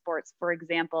equestrian sports, for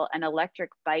example, an electric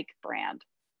bike brand?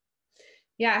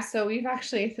 Yeah, so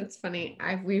it's funny.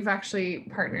 We've actually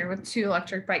partnered with 2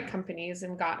 electric bike companies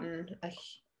and gotten a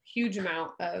huge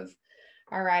amount of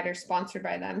our riders sponsored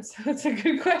by them. So it's a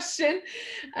good question.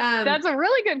 That's a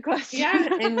really good question. Yeah,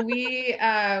 and we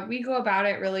go about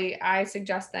it really. I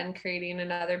suggest then creating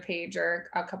another page or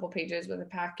a couple pages with a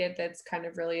packet that's kind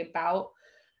of really about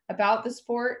the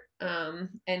sport,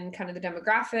 and kind of the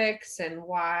demographics and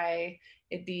why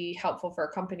it'd be helpful for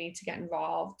a company to get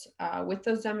involved with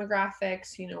those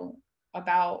demographics,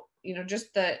 about,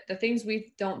 just the things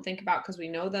we don't think about because we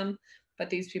know them, but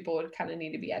these people would kind of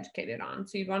need to be educated on.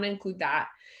 So you'd want to include that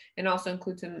and also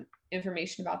include some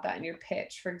information about that in your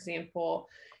pitch. For example,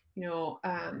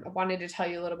 I wanted to tell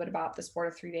you a little bit about the sport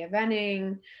of 3-day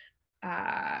eventing.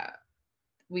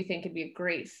 We think it'd be a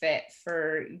great fit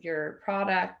for your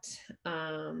product.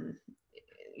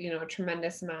 There's a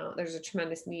tremendous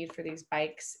need for these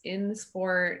bikes in the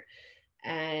sport.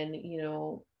 And,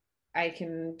 I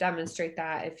can demonstrate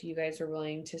that if you guys are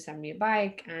willing to send me a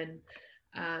bike and,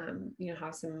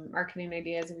 have some marketing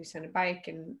ideas. If you send a bike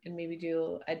and maybe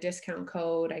do a discount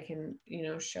code, I can,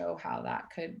 show how that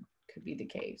could be the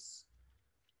case.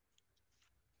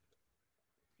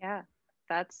 Yeah,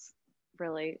 that's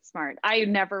really smart. I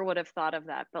never would have thought of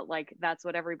that, but like that's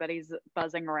what everybody's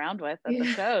buzzing around with at the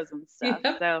shows and stuff.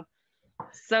 Yeah.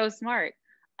 So smart.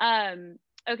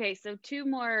 Okay, so 2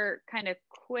 more kind of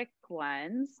quick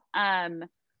ones.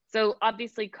 So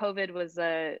obviously COVID was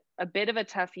a bit of a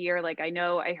tough year. Like I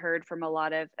know I heard from a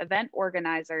lot of event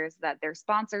organizers that their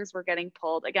sponsors were getting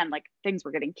pulled. Again, like things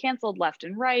were getting canceled left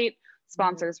and right.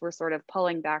 Sponsors were sort of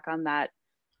pulling back on that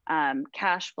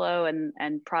cash flow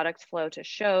and product flow to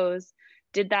shows.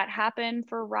 Did that happen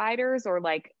for riders, or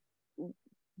like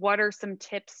what are some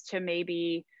tips to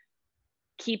maybe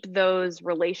keep those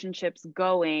relationships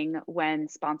going when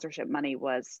sponsorship money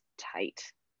was tight?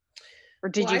 Or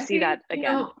did Well, you I see think, that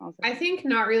again also? I think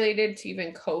not related to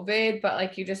even COVID, but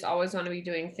like you just always want to be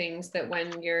doing things that when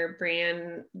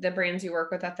the brands you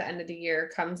work with at the end of the year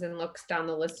comes and looks down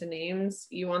the list of names,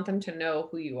 you want them to know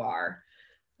who you are,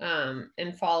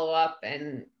 and follow up.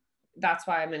 And that's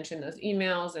why I mentioned those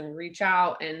emails and reach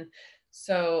out. And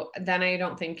so then I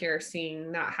don't think you're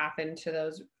seeing that happen to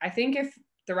those. I think if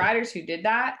the riders who did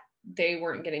that, they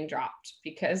weren't getting dropped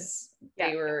because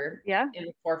they were in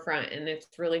the forefront, and it's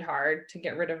really hard to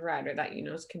get rid of a rider that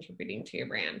is contributing to your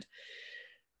brand.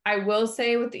 I will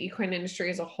say with the equine industry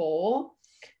as a whole,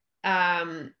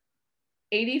 85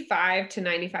 to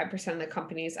 95% of the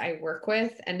companies I work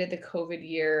with ended the COVID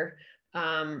year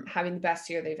having the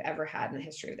best year they've ever had in the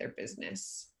history of their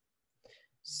business.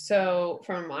 So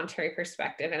from a monetary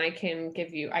perspective, and I could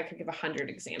give 100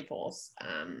 examples,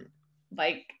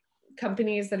 like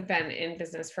companies that have been in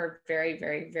business for a very,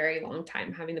 very, very long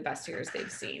time having the best years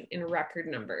they've seen in record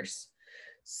numbers.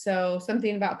 So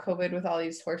something about COVID with all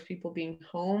these horse people being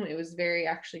home, it was very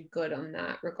actually good on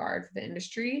that regard for the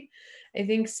industry. I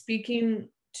think speaking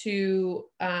to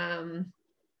the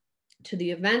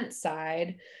event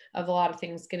side of a lot of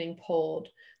things getting pulled,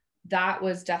 that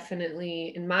was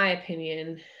definitely, in my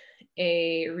opinion,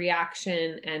 a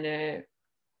reaction and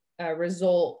a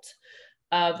result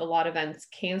of a lot of events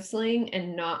canceling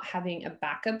and not having a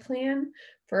backup plan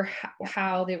for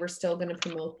how they were still going to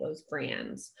promote those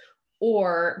brands,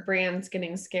 or brands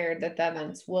getting scared that the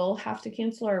events will have to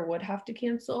cancel or would have to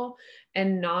cancel,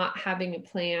 and not having a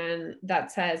plan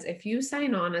that says, if you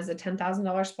sign on as a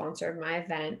 $10,000 sponsor of my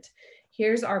event,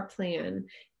 here's our plan.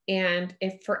 And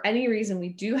if for any reason we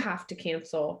do have to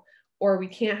cancel or we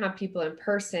can't have people in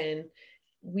person,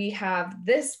 we have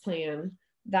this plan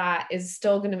that is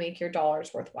still going to make your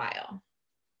dollars worthwhile,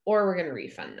 or we're going to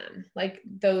refund them, like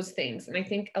those things. And I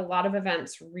think a lot of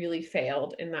events really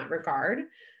failed in that regard,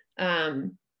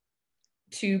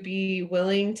 to be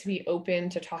willing to be open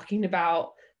to talking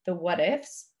about the what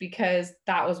ifs, because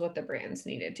that was what the brands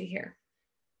needed to hear.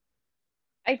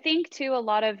 I think too, a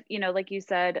lot of, like you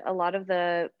said, a lot of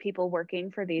the people working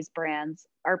for these brands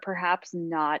are perhaps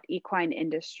not equine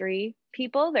industry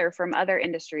people. They're from other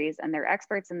industries and they're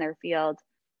experts in their field.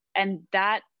 And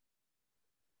that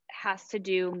has to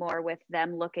do more with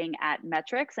them looking at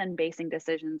metrics and basing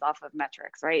decisions off of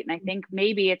metrics, right? And I think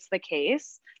maybe it's the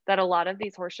case that a lot of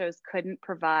these horse shows couldn't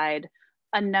provide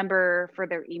a number for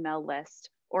their email list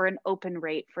or an open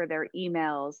rate for their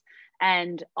emails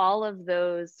and all of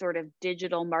those sort of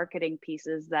digital marketing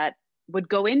pieces that would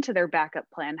go into their backup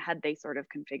plan had they sort of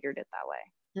configured it that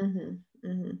way. Mm-hmm.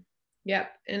 Mm-hmm.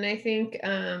 Yep. And I think,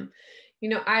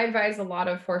 I advise a lot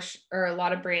of a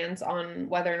lot of brands on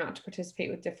whether or not to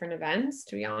participate with different events,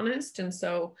 to be honest. And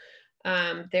so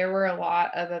there were a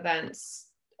lot of events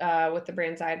with the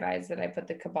brands I advised that I put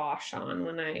the kibosh on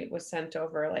when I was sent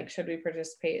over, like, should we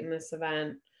participate in this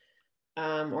event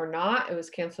or not? It was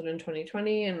canceled in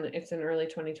 2020 and it's in early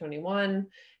 2021.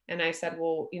 And I said,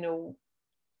 well,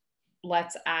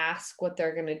 let's ask what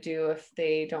they're going to do if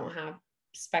they don't have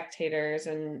spectators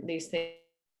and these things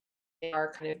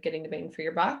are kind of getting the bang for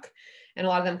your buck. And a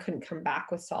lot of them couldn't come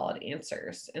back with solid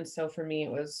answers. And so for me,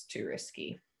 it was too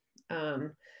risky.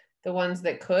 The ones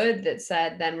that could, that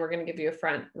said, then we're going to give you a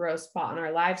front row spot on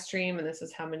our live stream. And this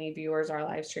is how many viewers our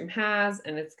live stream has.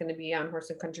 And it's going to be on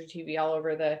Horse and Country TV all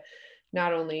over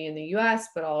not only in the US,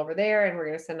 but all over there. And we're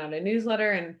going to send out a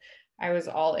newsletter. And I was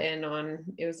all in on,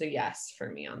 it was a yes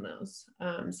for me on those.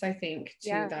 So I think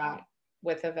that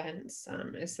with events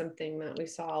is something that we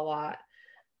saw a lot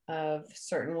of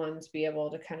certain ones be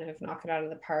able to kind of knock it out of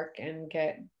the park and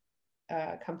get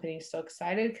companies so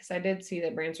excited, because I did see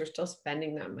that brands were still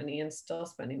spending that money and still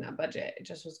spending that budget. It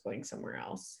just was going somewhere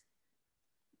else.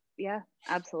 Yeah,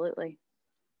 absolutely.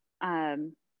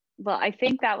 Well, I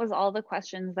think that was all the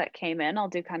questions that came in. I'll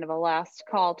do kind of a last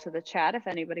call to the chat if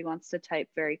anybody wants to type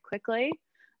very quickly.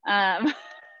 Oh,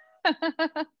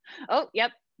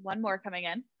 yep, one more coming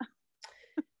in.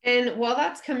 And while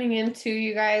that's coming in too,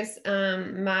 you guys,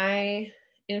 my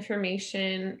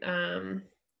information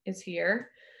is here.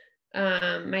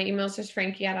 My email is just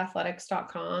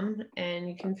frankie@athletics.com, and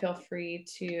you can feel free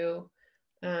to,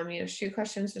 shoot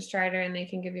questions to Strider and they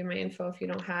can give you my info if you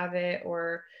don't have it,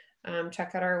 or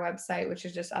check out our website, which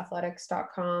is just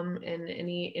athletics.com, and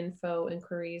any info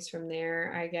inquiries from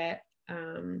there I get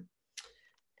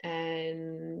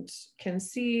and can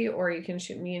see, or you can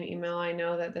shoot me an email. I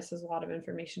know that this is a lot of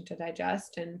information to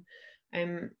digest, and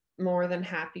I'm more than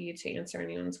happy to answer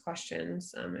anyone's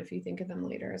questions if you think of them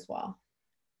later as well.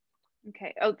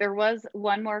 Okay. Oh, there was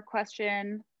one more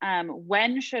question.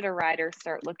 When should a rider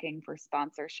start looking for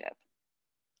sponsorship?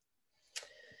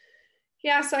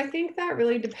 Yeah, so I think that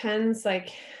really depends,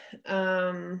 like,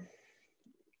 kind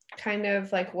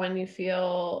of like when you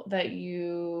feel that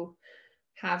you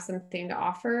have something to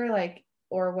offer, like,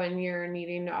 or when you're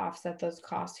needing to offset those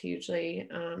costs hugely.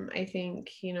 I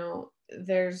think,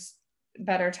 there's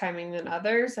better timing than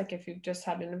others. Like if you've just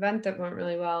had an event that went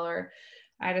really well, or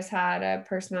I just had a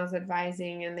person I was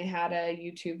advising and they had a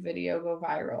YouTube video go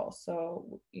viral.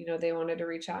 So, they wanted to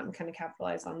reach out and kind of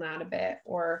capitalize on that a bit.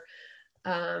 Or,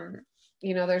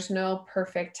 there's no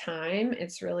perfect time.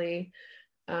 It's really,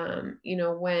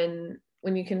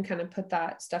 when you can kind of put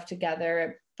that stuff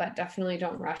together, but definitely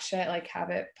don't rush it, like have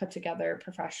it put together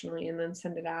professionally and then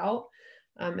send it out.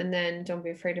 And then don't be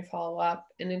afraid to follow up.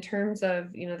 And in terms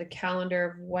of, the calendar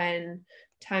of when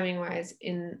timing wise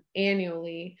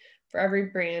annually for every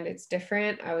brand, it's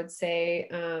different. I would say,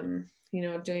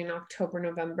 doing October,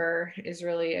 November is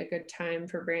really a good time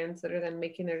for brands that are then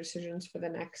making their decisions for the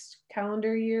next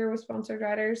calendar year with sponsored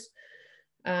riders.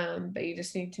 But you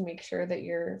just need to make sure that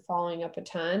you're following up a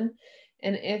ton.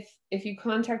 And if you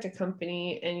contact a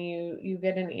company and you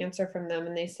get an answer from them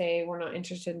and they say, we're not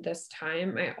interested in this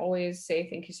time, I always say,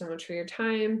 thank you so much for your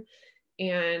time.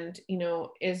 And,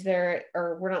 is there,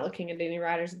 or we're not looking at any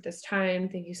riders at this time.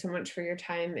 Thank you so much for your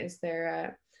time. Is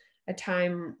there a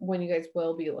time when you guys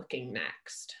will be looking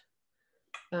next?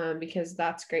 Because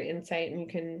that's great insight. And you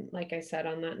can, like I said,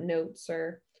 on that notes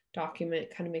or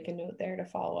document, kind of make a note there to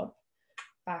follow up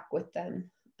back with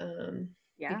them.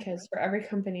 Because for every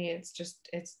company,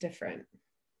 it's different.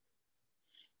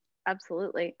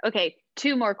 Absolutely. Okay.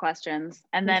 2 more questions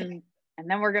and then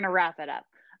we're going to wrap it up.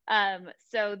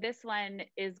 So this one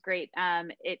is great.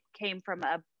 It came from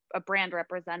a brand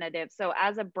representative. So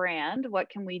as a brand, what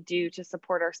can we do to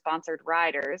support our sponsored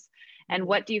riders? And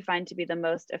what do you find to be the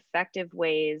most effective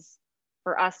ways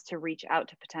for us to reach out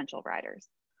to potential riders?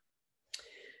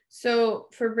 So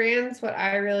for brands, what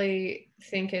I really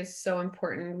think is so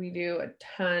important, we do a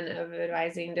ton of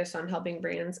advising just on helping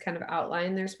brands kind of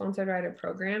outline their sponsored rider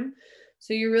program.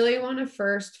 So you really want to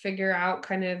first figure out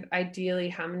kind of ideally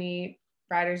how many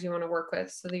riders you want to work with,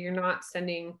 so that you're not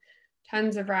sending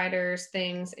tons of riders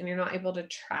things and you're not able to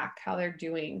track how they're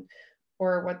doing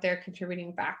or what they're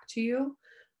contributing back to you.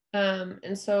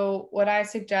 And so what I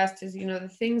suggest is,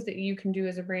 the things that you can do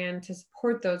as a brand to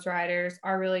support those riders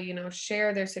are really,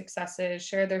 share their successes,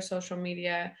 share their social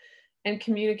media, and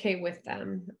communicate with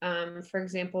them. For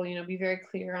example, be very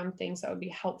clear on things that would be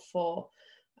helpful,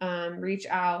 reach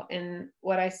out. And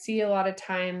what I see a lot of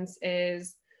times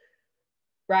is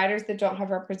riders that don't have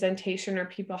representation or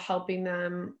people helping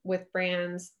them with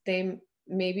brands, they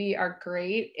maybe are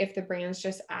great if the brands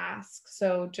just ask.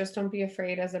 So just don't be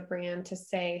afraid as a brand to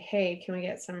say, hey, can we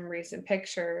get some recent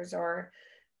pictures? Or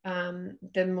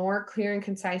the more clear and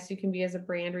concise you can be as a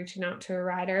brand reaching out to a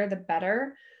rider, the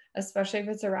better, especially if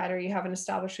it's a rider you have an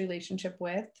established relationship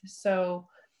with. So,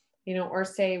 or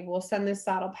say, we'll send this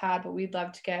saddle pad, but we'd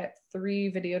love to get 3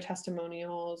 video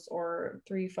testimonials or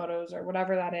 3 photos or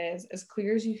whatever that is. As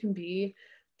clear as you can be,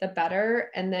 the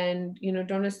better. And then,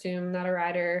 don't assume that a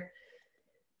rider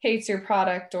hates your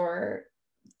product or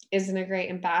isn't a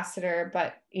great ambassador,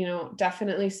 but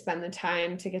definitely spend the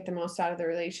time to get the most out of the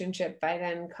relationship by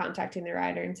then contacting the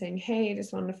rider and saying, hey,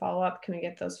 just wanted to follow up, can we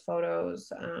get those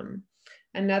photos?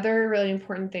 Another really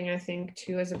important thing I think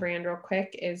too as a brand real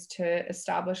quick is to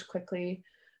establish quickly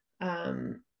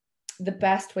the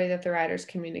best way that the riders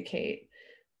communicate.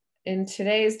 In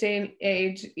today's day and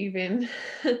age, even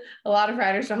a lot of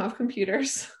riders don't have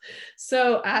computers.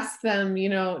 So ask them,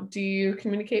 do you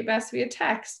communicate best via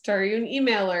text? Are you an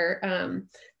emailer?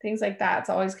 Things like that. It's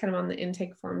always kind of on the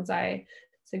intake forms I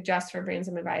suggest for brands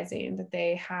I'm advising that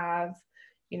they have,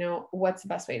 what's the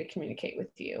best way to communicate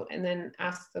with you? And then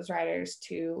ask those riders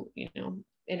to,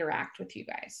 interact with you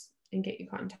guys and get you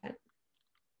content.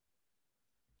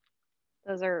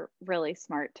 Those are really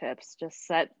smart tips. Just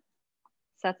set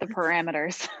the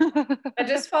parameters. But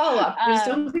just follow up. Just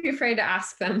don't be afraid to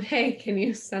ask them, hey, can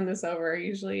you send this over?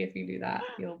 Usually if you do that,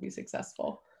 you'll be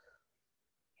successful.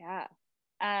 Yeah.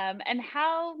 And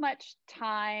how much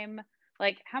time,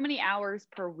 like how many hours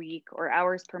per week or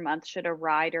hours per month should a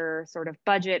rider sort of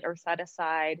budget or set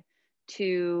aside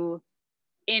to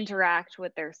interact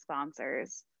with their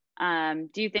sponsors?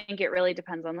 Do you think it really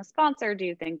depends on the sponsor? Do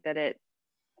you think that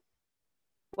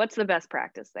what's the best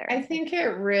practice there? I think it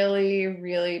really,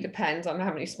 really depends on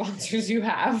how many sponsors you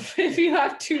have. If you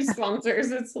have 2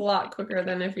 sponsors, it's a lot quicker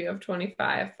than if you have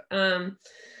 25. But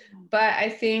I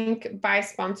think by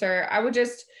sponsor, I would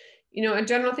just, a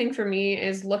general thing for me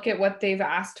is look at what they've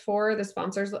asked for, the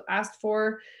sponsors asked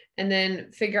for, and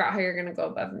then figure out how you're going to go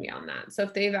above and beyond that. So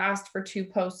if they've asked for 2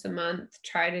 posts a month,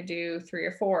 try to do 3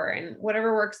 or 4, and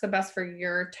whatever works the best for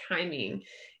your timing.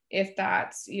 If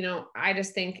that's, I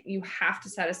just think you have to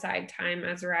set aside time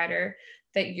as a rider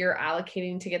that you're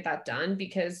allocating to get that done,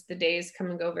 because the days come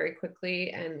and go very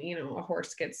quickly, and a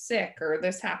horse gets sick or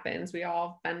this happens. We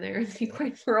all have been there in the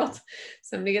equine world.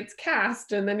 Somebody gets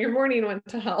cast and then your morning went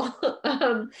to hell.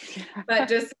 But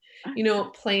just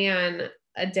plan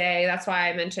a day. That's why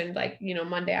I mentioned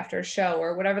Monday after a show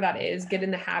or whatever that is. Get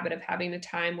in the habit of having a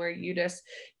time where you just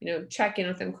check in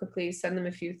with them quickly, send them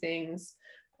a few things,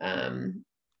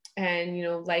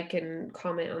 and like and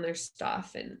comment on their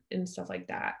stuff and stuff like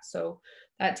that. So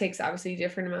that takes obviously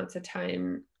different amounts of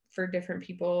time for different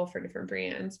people, for different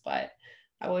brands, but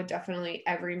I would definitely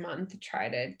every month try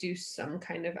to do some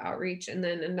kind of outreach. And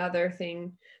then another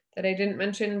thing that I didn't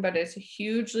mention, but it's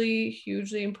hugely,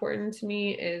 hugely important to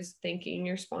me, is thanking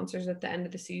your sponsors at the end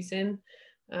of the season.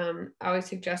 I always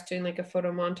suggest doing like a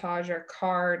photo montage or a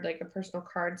card, like a personal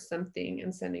card, something,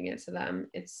 and sending it to them.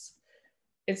 It's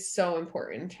so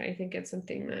important. I think it's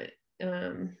something that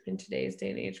in today's day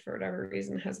and age, for whatever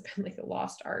reason, has been like a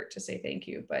lost art to say thank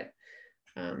you, but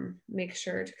make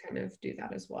sure to kind of do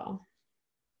that as well.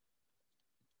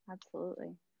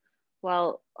 Absolutely.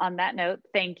 Well, on that note,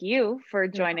 thank you for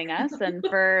joining us and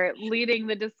for leading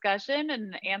the discussion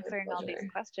and answering all these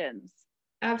questions.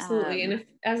 Absolutely. And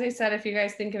as I said, if you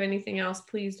guys think of anything else,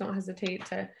 please don't hesitate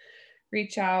to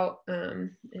reach out,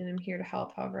 and I'm here to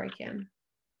help however I can.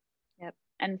 Yep.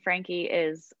 And Frankie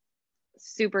is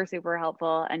super, super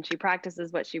helpful, and she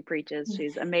practices what she preaches.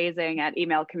 She's amazing at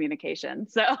email communication.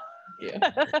 So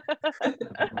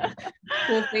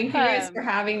well, thank you guys for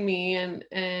having me, and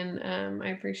I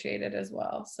appreciate it as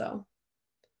well. So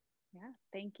yeah,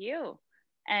 thank you.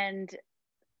 And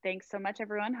thanks so much,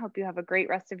 everyone. Hope you have a great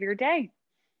rest of your day.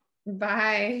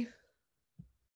 Bye.